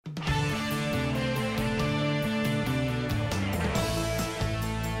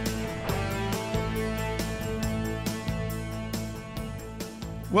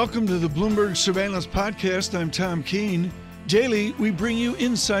Welcome to the Bloomberg Surveillance Podcast. I'm Tom Keene. Daily, we bring you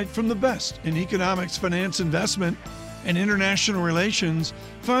insight from the best in economics, finance, investment, and international relations.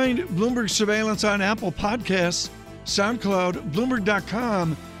 Find Bloomberg Surveillance on Apple Podcasts, SoundCloud,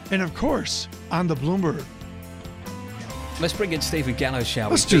 Bloomberg.com, and of course, on the Bloomberg. Let's bring in Stephen Gallo, shall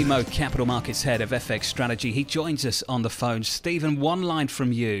we? BMO Capital Markets Head of FX Strategy. He joins us on the phone. Stephen, one line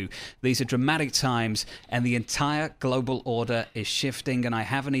from you. These are dramatic times and the entire global order is shifting, and I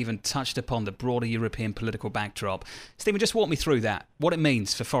haven't even touched upon the broader European political backdrop. Stephen, just walk me through that, what it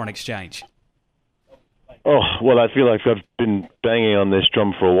means for foreign exchange. Oh, well, I feel like I've been banging on this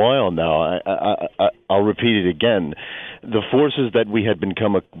drum for a while now. I'll repeat it again. The forces that we had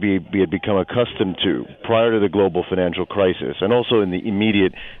become accustomed to prior to the global financial crisis, and also in the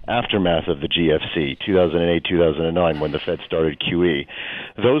immediate aftermath of the GFC, 2008, 2009, when the Fed started QE,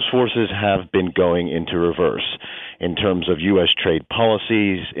 those forces have been going into reverse in terms of U.S. trade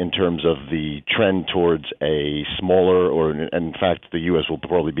policies, in terms of the trend towards a smaller, or in fact, the U.S. will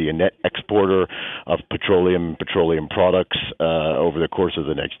probably be a net exporter of petroleum products over the course of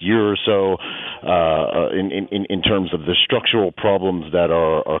the next year or so, in terms of the structural problems that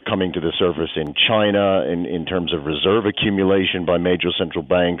are coming to the surface in China, in terms of reserve accumulation by major central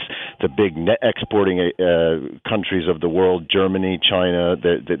banks, the big net exporting countries of the world, Germany, China,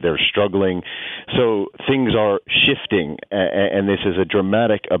 they're struggling. So things are shifting, and this is a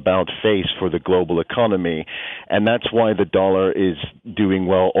dramatic about-face for the global economy, and that's why the dollar is doing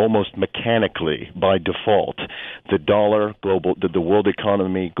well almost mechanically by default. The dollar, the world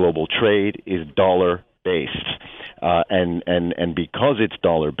economy, global trade is dollar-based. And because it's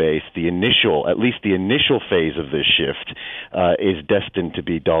dollar-based, at least the initial phase of this shift is destined to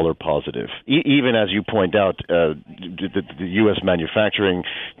be dollar positive. Even as you point out, the U.S. manufacturing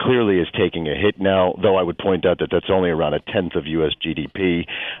clearly is taking a hit now, though I would point out that that's only around a tenth of U.S. GDP,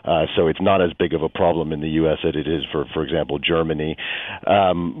 so it's not as big of a problem in the U.S. as it is for example, Germany.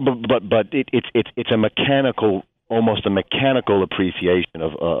 But it's a mechanical, almost a mechanical appreciation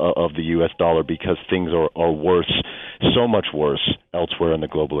of the U.S. dollar because things are worse, so much worse elsewhere in the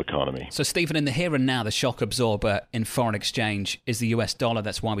global economy. So, Stephen, in the here and now, the shock absorber in foreign exchange is the U.S. dollar.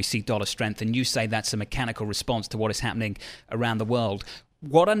 That's why we see dollar strength. And you say that's a mechanical response to what is happening around the world.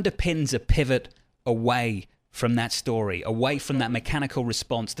 What underpins a pivot away from that story, away from that mechanical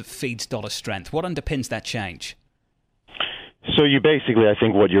response that feeds dollar strength? What underpins that change? So you basically, I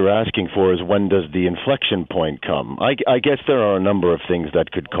think what you're asking for is when does the inflection point come? I guess there are a number of things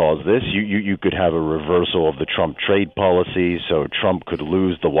that could cause this. You could have a reversal of the Trump trade policy, so Trump could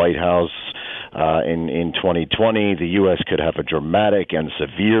lose the White House in 2020. The U.S. could have a dramatic and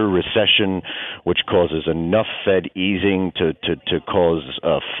severe recession, which causes enough Fed easing to cause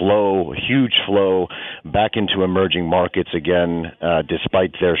a huge flow back into emerging markets again,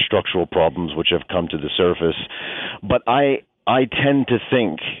 despite their structural problems which have come to the surface. But I tend to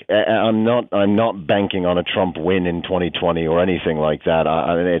think I'm not banking on a Trump win in 2020 or anything like that.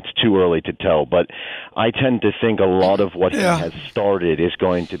 It's too early to tell, but I tend to think a lot of what he has started is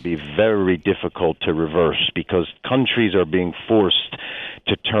going to be very difficult to reverse because countries are being forced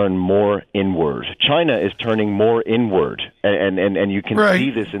to turn more inward. China is turning more inward, and you can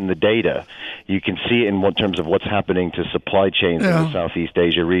see this in the data. You can see it in terms of what's happening to supply chains in the Southeast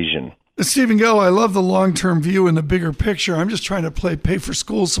Asia region. Stephen Gallo, I love the long-term view and the bigger picture. I'm just trying to pay for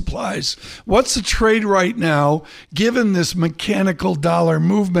school supplies. What's the trade right now, given this mechanical dollar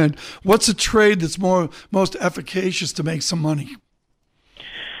movement? What's a trade that's most efficacious to make some money?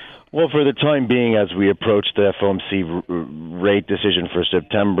 Well, for the time being, as we approach the FOMC rate decision for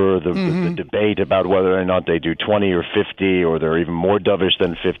September, the debate about whether or not they do 20 or 50, or they're even more dovish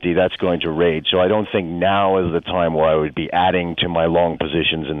than 50, that's going to rage. So I don't think now is the time where I would be adding to my long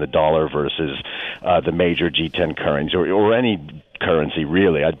positions in the dollar versus the major G10 currencies or any currency,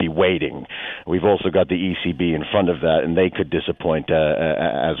 really. I'd be waiting. We've also got the ECB in front of that, and they could disappoint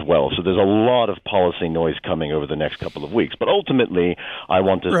as well. So there's a lot of policy noise coming over the next couple of weeks. But ultimately, I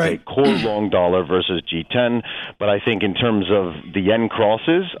want to say core long dollar versus G10. But I think in terms of the yen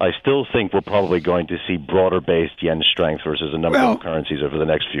crosses, I still think we're probably going to see broader-based yen strength versus a number of currencies over the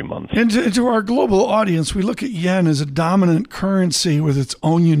next few months. And to our global audience, we look at yen as a dominant currency with its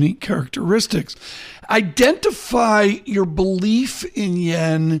own unique characteristics. Identify your belief in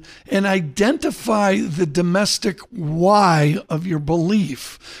yen and identify the domestic why of your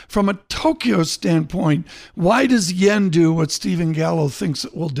belief. From a Tokyo standpoint, why does yen do what Stephen Gallo thinks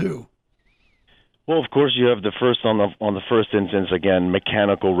it will do? Well, of course, you have the first on the first instance again,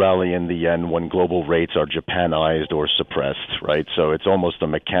 mechanical rally in the yen when global rates are Japanized or suppressed, right? So it's almost a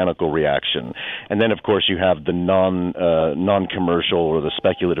mechanical reaction, and then of course you have the non-commercial or the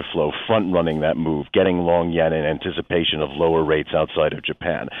speculative flow front running that move, getting long yen in anticipation of lower rates outside of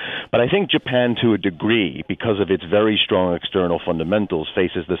Japan. But I think Japan, to a degree, because of its very strong external fundamentals,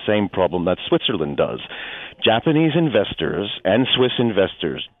 faces the same problem that Switzerland does. Japanese investors and Swiss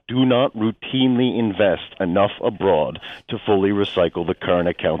investors do not routinely invest enough abroad to fully recycle the current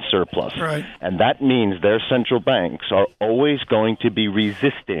account surplus. Right. And that means their central banks are always going to be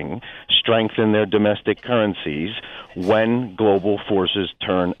resisting strength in their domestic currencies when global forces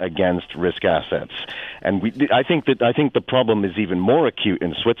turn against risk assets. And I think the problem is even more acute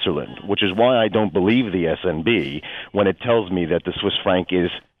in Switzerland, which is why I don't believe the SNB when it tells me that the Swiss franc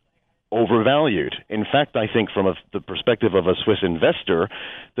is overvalued. In fact, I think from the perspective of a Swiss investor,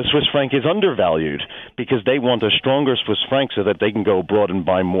 the Swiss franc is undervalued because they want a stronger Swiss franc so that they can go abroad and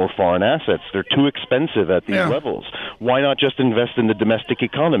buy more foreign assets. They're too expensive at these levels. Why not just invest in the domestic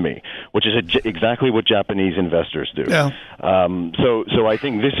economy, which is exactly what Japanese investors do? Yeah. So I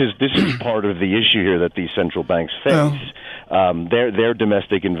think this is part of the issue here that these central banks face. Their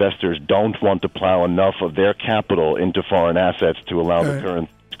domestic investors don't want to plow enough of their capital into foreign assets to allow the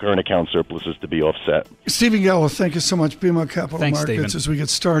current account surpluses to be offset. Stephen Gallo, thank you so much. BMO Capital Thanks, Markets, Stephen. as we get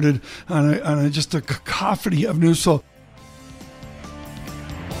started on just a cacophony of news. So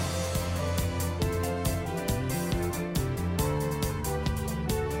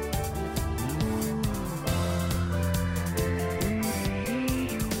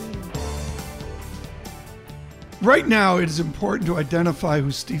right now, it is important to identify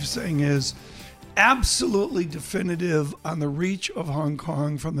who Steve Tsang is. Absolutely definitive on the reach of Hong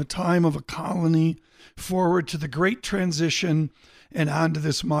Kong from the time of a colony forward to the Great Transition and on to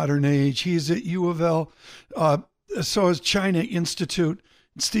this modern age. He's at U of L, SOAS China Institute.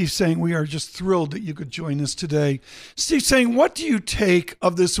 Steve Tsang, we are just thrilled that you could join us today. Steve Tsang, what do you take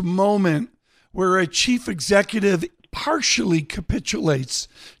of this moment where a chief executive partially capitulates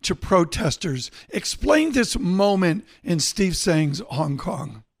to protesters? Explain this moment in Steve Tsang's Hong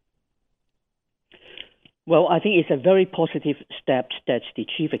Kong. Well, I think it's a very positive step that the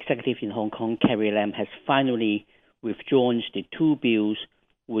chief executive in Hong Kong, Carrie Lam, has finally withdrawn the two bills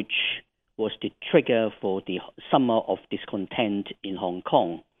which was the trigger for the summer of discontent in Hong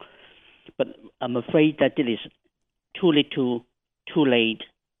Kong. But I'm afraid that it is too little, too late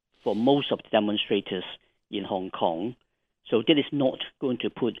for most of the demonstrators in Hong Kong. So that is not going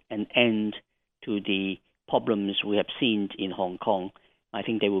to put an end to the problems we have seen in Hong Kong. I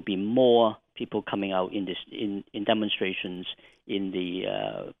think there will be more people coming out in demonstrations in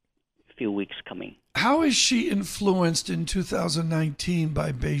the few weeks coming. How is she influenced in 2019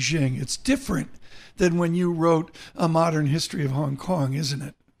 by Beijing? It's different than when you wrote A Modern History of Hong Kong, isn't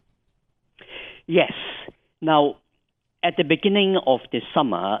it? Yes. Now, at the beginning of the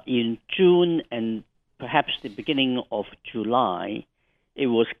summer, in June and perhaps the beginning of July, it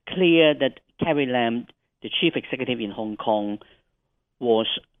was clear that Carrie Lam, the chief executive in Hong Kong, was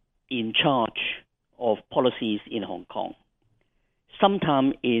in charge of policies in Hong Kong.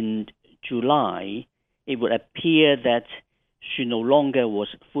 Sometime in July, it would appear that she no longer was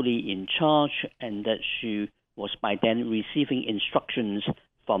fully in charge and that she was by then receiving instructions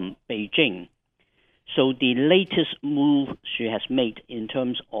from Beijing. So the latest move she has made in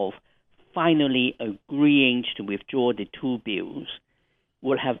terms of finally agreeing to withdraw the two bills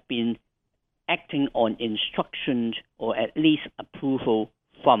would have been acting on instructions or at least approval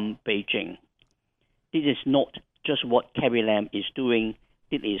from Beijing. This is not just what Carrie Lam is doing.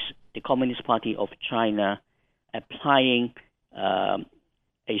 It is the Communist Party of China applying a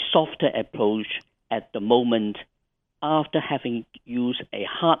softer approach at the moment after having used a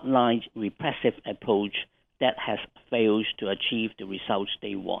hardline repressive approach that has failed to achieve the results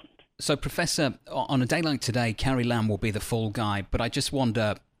they want. So, Professor, on a day like today, Carrie Lam will be the fall guy, but I just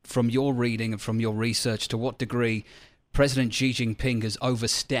wonder, from your reading and from your research, to what degree President Xi Jinping has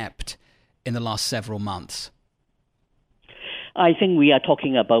overstepped in the last several months? I think we are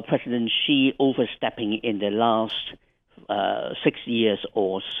talking about President Xi overstepping in the last 6 years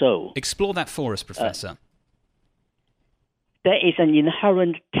or so. Explore that for us, Professor. There is an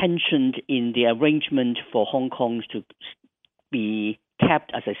inherent tension in the arrangement for Hong Kong to be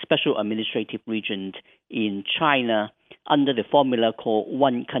kept as a special administrative region in China under the formula called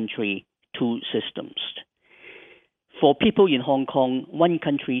one country, two systems. For people in Hong Kong, one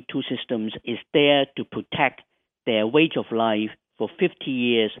country, two systems is there to protect their wage of life for 50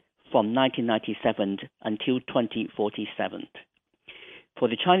 years from 1997 until 2047. for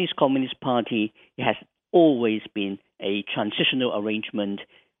the Chinese Communist Party, it has always been a transitional arrangement,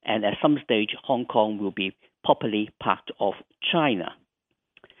 and at some stage, Hong Kong will be properly part of China.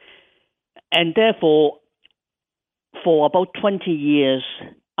 And therefore, for about 20 years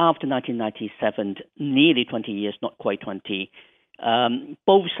after 1997, nearly 20 years, not quite 20,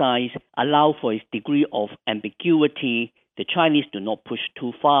 both sides allow for a degree of ambiguity. The Chinese do not push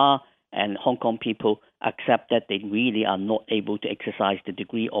too far, and Hong Kong people accept that they really are not able to exercise the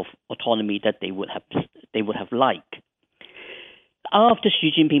degree of autonomy that they would have liked. After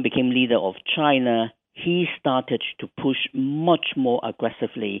Xi Jinping became leader of China, he started to push much more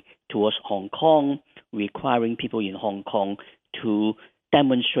aggressively towards Hong Kong, requiring people in Hong Kong to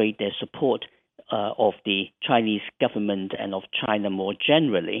demonstrate their support of the Chinese government and of China more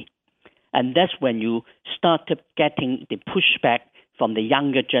generally. And that's when you started getting the pushback from the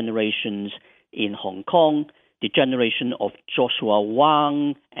younger generations in Hong Kong, the generation of Joshua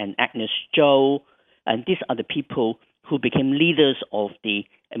Wong and Agnes Zhou. And these are the people who became leaders of the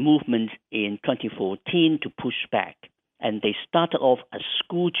movement in 2014 to push back. And they started off as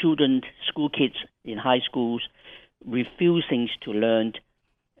school kids in high schools, refusing to learn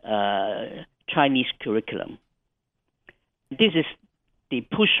Chinese curriculum. This is the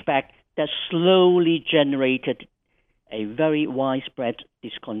pushback that slowly generated a very widespread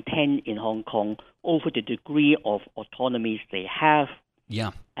discontent in Hong Kong over the degree of autonomy they have.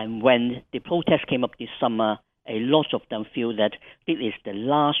 Yeah. And when the protests came up this summer, a lot of them feel that this is the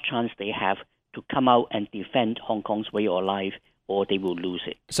last chance they have to come out and defend Hong Kong's way of life, or they will lose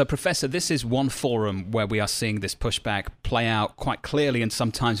it. So, Professor, this is one forum where we are seeing this pushback play out quite clearly and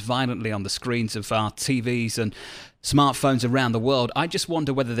sometimes violently on the screens of our TVs and smartphones around the world. I just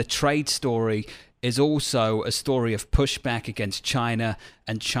wonder whether the trade story is also a story of pushback against China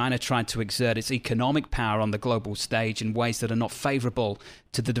and China trying to exert its economic power on the global stage in ways that are not favourable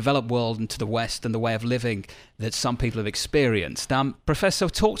to the developed world and to the West and the way of living that some people have experienced. Professor,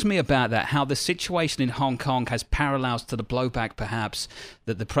 talk to me about that, how the situation in Hong Kong has parallels to the blowback, perhaps,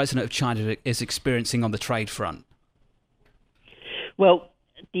 that the President of China is experiencing on the trade front. Well,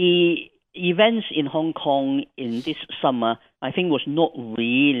 the events in Hong Kong in this summer, I think, was not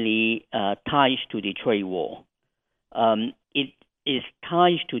really tied to the trade war. It is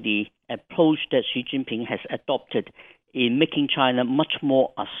tied to the approach that Xi Jinping has adopted in making China much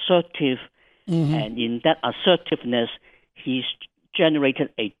more assertive. Mm-hmm. And in that assertiveness, he's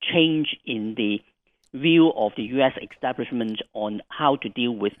generated a change in the view of the U.S. establishment on how to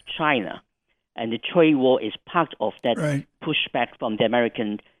deal with China. And the trade war is part of that pushback from the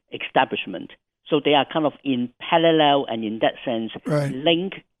American establishment. So they are kind of in parallel and in that sense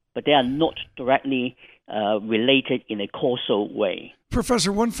linked, but they are not directly related in a causal way.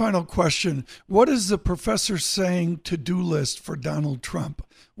 Professor, one final question. What is the professor saying to-do list for Donald Trump?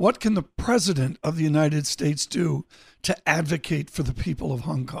 What can the President of the United States do to advocate for the people of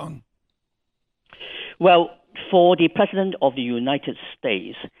Hong Kong? Well, for the President of the United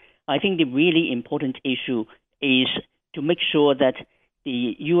States, I think the really important issue is to make sure that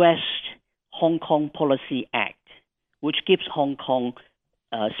the U.S. Hong Kong Policy Act, which gives Hong Kong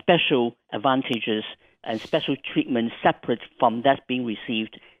special advantages and special treatment separate from that being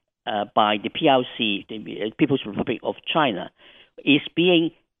received by the PRC, the People's Republic of China, is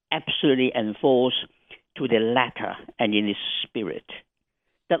being absolutely enforced to the letter and in its spirit.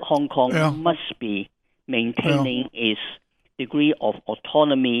 That Hong Kong must be maintaining its degree of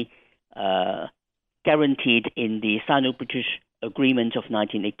autonomy guaranteed in the Sino-British Agreement of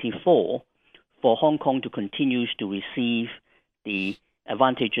 1984 for Hong Kong to continue to receive the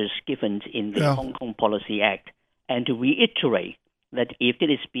advantages given in the Hong Kong Policy Act, and to reiterate that if it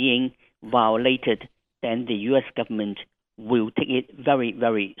is being violated, then the U.S. government will take it very,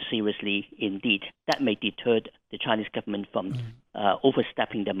 very seriously indeed. That may deter the Chinese government from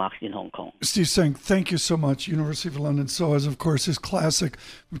overstepping their marks in Hong Kong. Steve Tsang, thank you so much. University of London SOAS, of course, his classic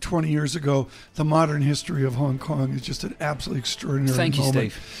from 20 years ago, The Modern History of Hong Kong, is just an absolutely extraordinary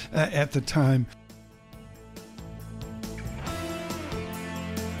moment at the time.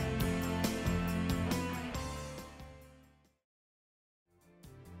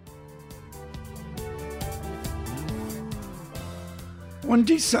 When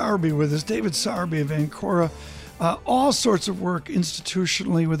D. Sowerby with us, David Sowerby of Ancora, all sorts of work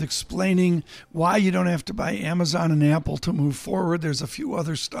institutionally with explaining why you don't have to buy Amazon and Apple to move forward. There's a few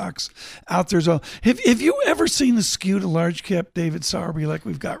other stocks out there. So have you ever seen the skew to large cap, David Sowerby, like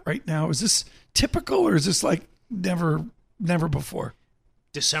we've got right now? Is this typical, or is this like never before?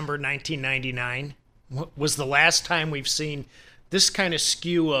 December 1999 was the last time we've seen this kind of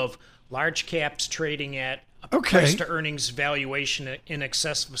skew of large caps trading at Okay. Price to earnings valuation in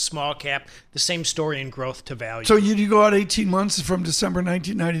excess of a small cap. The same story in growth to value. So you go out 18 months from December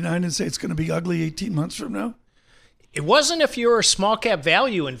 1999 and say it's going to be ugly 18 months from now? It wasn't if you were a small cap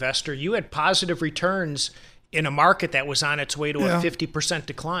value investor. You had positive returns in a market that was on its way to a 50%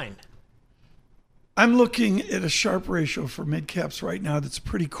 decline. I'm looking at a Sharpe ratio for mid caps right now that's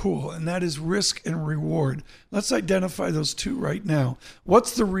pretty cool, and that is risk and reward. Let's identify those two right now.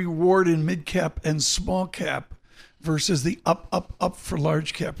 What's the reward in mid cap and small cap versus the up for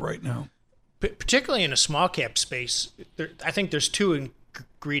large cap right now? Particularly in a small cap space, I think there's two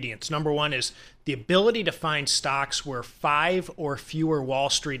ingredients. Number one is the ability to find stocks where 5 or fewer Wall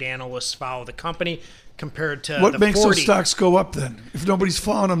Street analysts follow the company compared to what the makes 40. those stocks go up then? If nobody's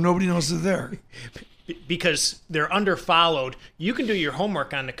following them, nobody knows they're there. Because they're underfollowed. You can do your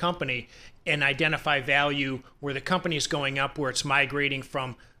homework on the company and identify value where the company is going up, where it's migrating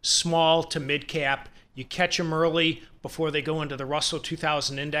from small to mid cap. You catch them early before they go into the Russell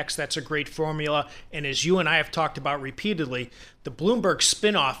 2000 index. That's a great formula. And as you and I have talked about repeatedly, the Bloomberg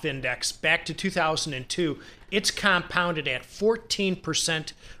spin-off index back to 2002, it's compounded at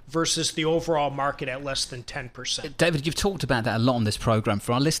 14% versus the overall market at less than 10%. David, you've talked about that a lot on this program.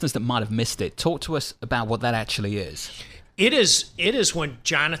 For our listeners that might have missed it, talk to us about what that actually is. It is when,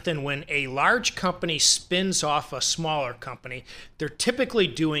 Jonathan, when a large company spins off a smaller company, they're typically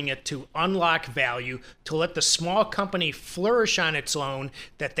doing it to unlock value, to let the small company flourish on its own,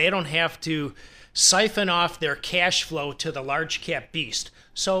 that they don't have to siphon off their cash flow to the large cap beast.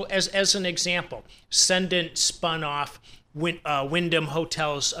 So as an example, Cendant spun off Wyndham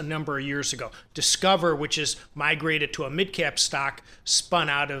Hotels a number of years ago. Discover, which is migrated to a mid-cap stock, spun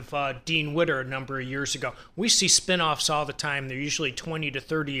out of Dean Witter a number of years ago. We see spin-offs all the time. They're usually 20 to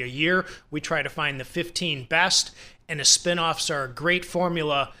 30 a year. We try to find the 15 best, and the spin-offs are a great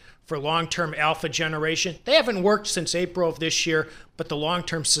formula for long-term alpha generation. They haven't worked since April of this year, but the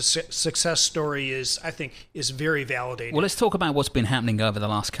long-term success story is very validating. Well, let's talk about what's been happening over the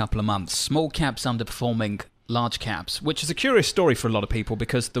last couple of months. Small caps underperforming large caps, which is a curious story for a lot of people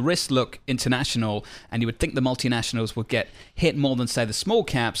because the risks look international and you would think the multinationals would get hit more than, say, the small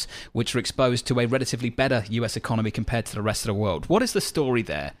caps, which are exposed to a relatively better US economy compared to the rest of the world. What is the story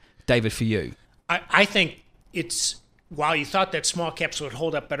there, David, for you? I think it's, while you thought that small caps would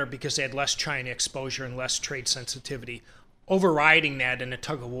hold up better because they had less China exposure and less trade sensitivity, overriding that in a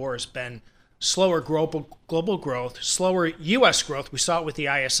tug of war has been slower global growth, slower U.S. growth. We saw it with the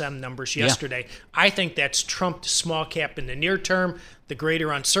ISM numbers yesterday. Yeah. I think that's trumped small cap in the near term. The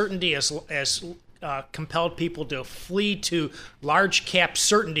greater uncertainty has compelled people to flee to large cap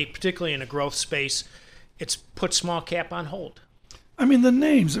certainty, particularly in a growth space. It's put small cap on hold. I mean, the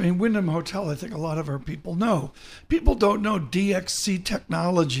names. I mean, Wyndham Hotel, I think a lot of our people know. People don't know DXC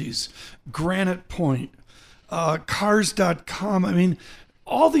Technologies, Granite Point, Cars.com. I mean,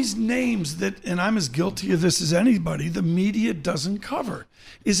 all these names that, and I'm as guilty of this as anybody, the media doesn't cover.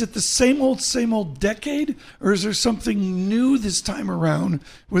 Is it the same old decade, or is there something new this time around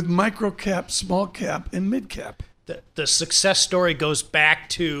with micro cap, small cap, and mid cap? The success story goes back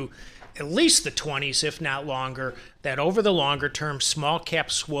to at least the 20s, if not longer, that over the longer term, small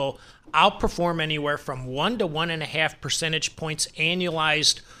caps will outperform anywhere from 1 to 1.5 percentage points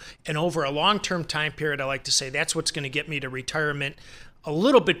annualized. And over a long-term time period, I like to say that's what's going to get me to retirement. A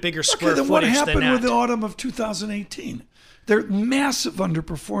little bit bigger square then footage what than that. happened with the autumn of 2018? They're massive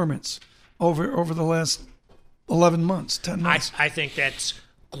underperformance over the last 11 months, 10 months. I think that's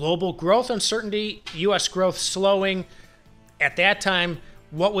global growth uncertainty, U.S. growth slowing. At that time,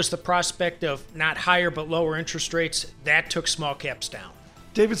 what was the prospect of not higher but lower interest rates? That took small caps down.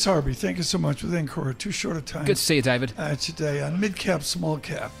 David Sowerby, thank you so much with Ancora. Too short a time. Good to see you, David. Today on Mid Cap, Small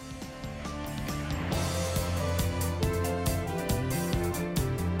Cap.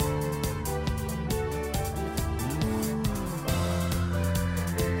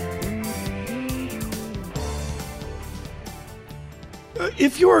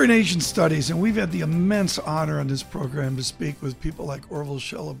 If you are in Asian studies, and we've had the immense honor on this program to speak with people like Orville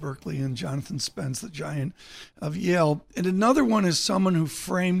Schell of Berkeley and Jonathan Spence, the giant of Yale, and another one is someone who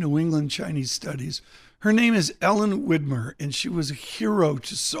framed New England Chinese studies. Her name is Ellen Widmer, and she was a hero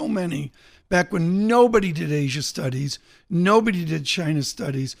to so many back when nobody did Asia studies, nobody did China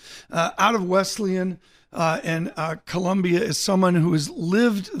studies. Out of Wesleyan, and Columbia is someone who has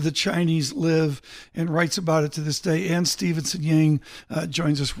lived the Chinese live and writes about it to this day. Anne Stevenson-Yang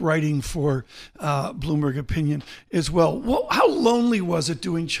joins us writing for Bloomberg Opinion as well. How lonely was it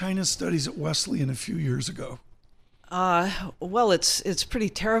doing China studies at Wesleyan a few years ago? Well, it's pretty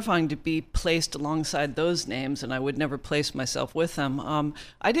terrifying to be placed alongside those names, and I would never place myself with them.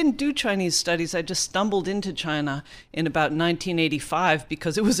 I didn't do Chinese studies. I just stumbled into China in about 1985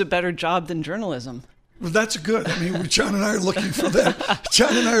 because it was a better job than journalism. Well, that's good. I mean, John and I are looking for that.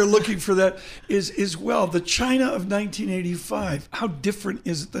 John and I are looking for that as well. The China of 1985, how different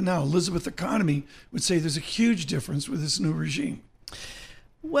is it than now? Elizabeth Economy would say there's a huge difference with this new regime.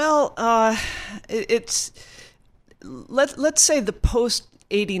 Well, let's say the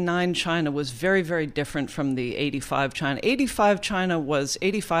post-89 China was very, very different from the 85 China. 85 China was,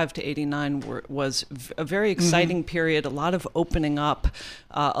 85 to 89 was a very exciting period, a lot of opening up,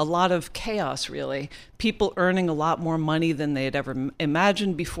 a lot of chaos, really. People earning a lot more money than they had ever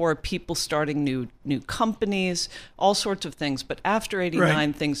imagined before, people starting new companies, all sorts of things. But after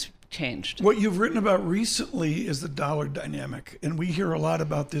 89, things changed. What you've written about recently is the dollar dynamic, and we hear a lot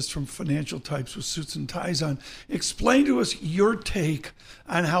about this from financial types with suits and ties on. Explain to us your take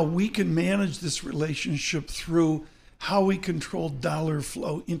on how we can manage this relationship through how we control dollar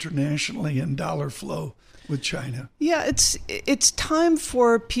flow internationally and dollar flow with China. Yeah, it's time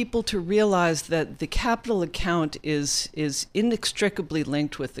for people to realize that the capital account is inextricably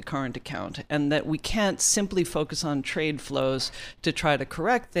linked with the current account, and that we can't simply focus on trade flows to try to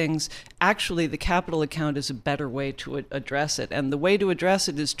correct things. Actually, the capital account is a better way to address it, and the way to address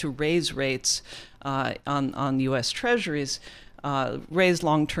it is to raise rates on U.S. Treasuries. Raise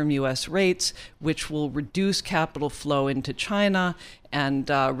long-term U.S. rates, which will reduce capital flow into China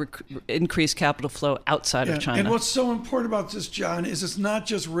and increase capital flow outside of China. And what's so important about this, John, is it's not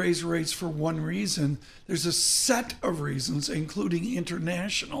just raise rates for one reason. There's a set of reasons, including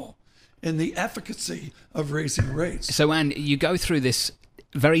international, and the efficacy of raising rates. So, Anne, you go through this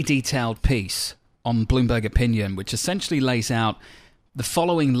very detailed piece on Bloomberg Opinion, which essentially lays out the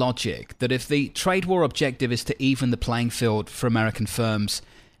following logic, that if the trade war objective is to even the playing field for American firms,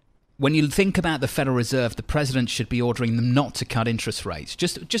 when you think about the Federal Reserve, the president should be ordering them not to cut interest rates.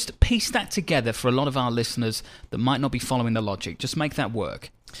 Just piece that together for a lot of our listeners that might not be following the logic. Just make that work.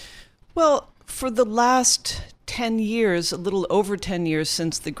 Well, for the last 10 years, a little over 10 years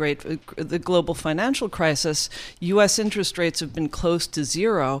since the global financial crisis, U.S. interest rates have been close to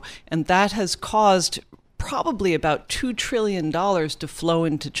zero, and that has caused probably about $2 trillion to flow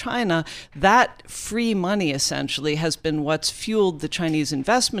into China. That free money essentially has been what's fueled the Chinese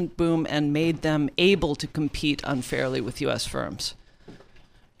investment boom and made them able to compete unfairly with U.S. firms.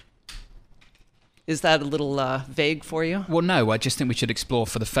 Is that a little vague for you? Well, no, I just think we should explore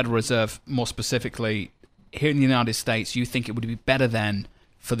for the Federal Reserve more specifically. Here in the United States, you think it would be better then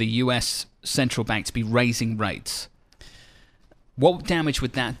for the U.S. central bank to be raising rates. What damage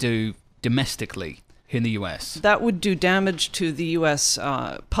would that do domestically in the U.S.? That would do damage to the U.S.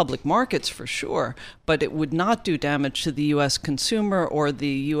 Public markets for sure, but it would not do damage to the U.S. consumer or the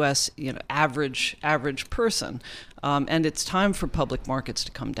U.S. average person. And it's time for public markets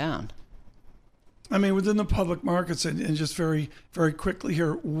to come down. I mean, within the public markets, and just very, very quickly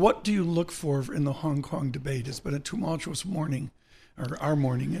here, what do you look for in the Hong Kong debate? It's been a tumultuous morning, or our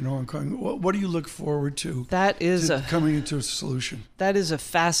morning in Hong Kong. What do you look forward to? Coming into a solution. That is a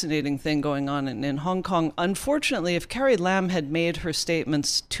fascinating thing going on in Hong Kong. Unfortunately, if Carrie Lam had made her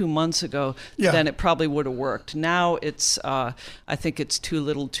statements 2 months ago, then it probably would have worked. Now I think it's too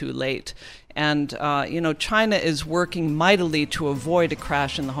little, too late. And China is working mightily to avoid a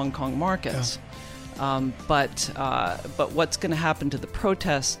crash in the Hong Kong markets. Yeah. But what's going to happen to the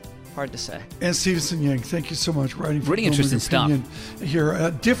protests? Hard to say. Anne Stevenson-Yang, thank you so much. Writing for really interesting stuff here.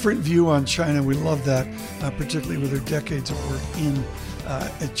 A different view on China. We love that, particularly with her decades of work in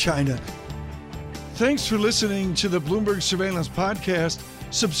China. Thanks for listening to the Bloomberg Surveillance Podcast.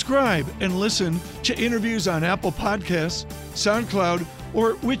 Subscribe and listen to interviews on Apple Podcasts, SoundCloud,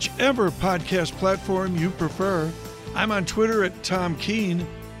 or whichever podcast platform you prefer. I'm on Twitter at Tom Keene.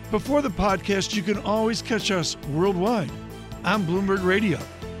 Before the podcast, you can always catch us worldwide on Bloomberg Radio.